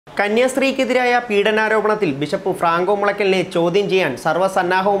കന്യാസ്ത്രീക്കെതിരായ പീഡനാരോപണത്തിൽ bishop Franco മുളയ്ക്കലിനെ ചോദ്യം ചെയ്യാൻ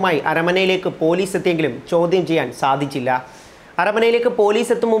സർവ്വസന്നാഹവുമായി അരമനയിലേക്ക് പോലീസ് എത്തിയെങ്കിലും ചോദ്യം ചെയ്യാൻ സാധിച്ചില്ല. അരമനയിലേക്ക്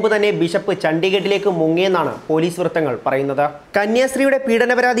പോലീസ് എത്തും മുമ്പ് തന്നെ ബിഷപ്പ് ചണ്ഡീഗഡിലേക്ക് മുങ്ങിയെന്നാണ് പോലീസ് വൃത്തങ്ങൾ പറയുന്നത്. കന്യാസ്ത്രീയുടെ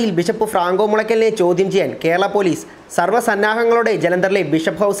പീഡനപരാതിയിൽ ബിഷപ്പ് ഫ്രാങ്കോ മുളയ്ക്കലിനെ ചോദ്യം ചെയ്യാൻ കേരള പോലീസ് സർവ്വസന്നാഹങ്ങളോടെ ജലന്ധറിലെ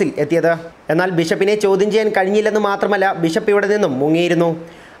ബിഷപ്പ് ഹൗസിൽ എത്തിയത്. എന്നാൽ ബിഷപ്പിനെ ചോദ്യം ചെയ്യാൻ കഴിഞ്ഞില്ലെന്ന് മാത്രമല്ല, ബിഷപ്പ് ഇവിടെ നിന്നും മുങ്ങിയിരുന്നു.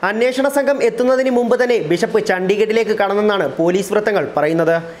 അന്വേഷണ സംഘം എത്തുന്നതിന് മുമ്പ് തന്നെ ബിഷപ്പ് ചണ്ഡീഗഡിലേക്ക് കടന്നെന്നാണ് പോലീസ് വൃത്തങ്ങൾ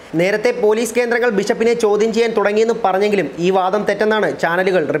പറയുന്നത്. നേരത്തെ പോലീസ് കേന്ദ്രങ്ങൾ ബിഷപ്പിനെ ചോദ്യം ചെയ്യാൻ തുടങ്ങിയെന്ന് പറഞ്ഞെങ്കിലും ഈ വാദം തെറ്റെന്നാണ്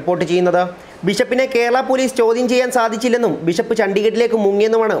ചാനലുകൾ റിപ്പോർട്ട് ചെയ്യുന്നത്. ബിഷപ്പിനെ കേരള പോലീസ് ചോദ്യം ചെയ്യാൻ സാധിച്ചില്ലെന്നും ബിഷപ്പ് ചണ്ഡീഗഡിലേക്ക്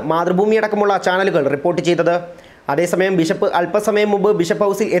മുങ്ങിയെന്നുമാണ് മാതൃഭൂമി അടക്കമുള്ള ചാനലുകൾ റിപ്പോർട്ട് ചെയ്തത്. അതേസമയം ബിഷപ്പ് അല്പസമയം മുമ്പ് ബിഷപ്പ്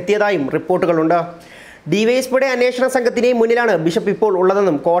ഹൗസിൽ എത്തിയതായും റിപ്പോർട്ടുകളുണ്ട്. ഡിവൈഎസ്പിയുടെ അന്വേഷണ സംഘത്തിന് മുന്നിലാണ് ബിഷപ്പ് ഇപ്പോൾ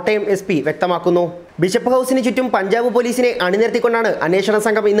ഉള്ളതെന്നും കോട്ടയം SP വ്യക്തമാക്കുന്നു. ബിഷപ്പ് ഹൗസിന് ചുറ്റും പഞ്ചാബ് പോലീസിനെ അണിനിരത്തിക്കൊണ്ടാണ് അന്വേഷണ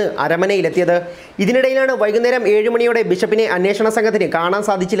സംഘം ഇന്ന് അരമനയിലെത്തിയത്. ഇതിനിടയിലാണ് വൈകുന്നേരം 7 മണിയോടെ ബിഷപ്പിനെ അന്വേഷണ സംഘത്തിന് കാണാൻ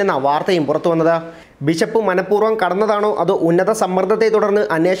സാധിച്ചില്ലെന്ന വാർത്തയും പുറത്തുവന്നത്. ബിഷപ്പ് മനഃപൂർവ്വം കടന്നതാണോ അതോ ഉന്നത സമ്മർദ്ദത്തെ തുടർന്ന്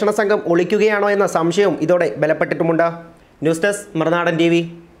അന്വേഷണ സംഘം ഒളിക്കുകയാണോ എന്ന സംശയവും ഇതോടെ ബലപ്പെട്ടിട്ടുമുണ്ട്. ന്യൂസ് ഡെസ്ക് മറുനാടൻ TV.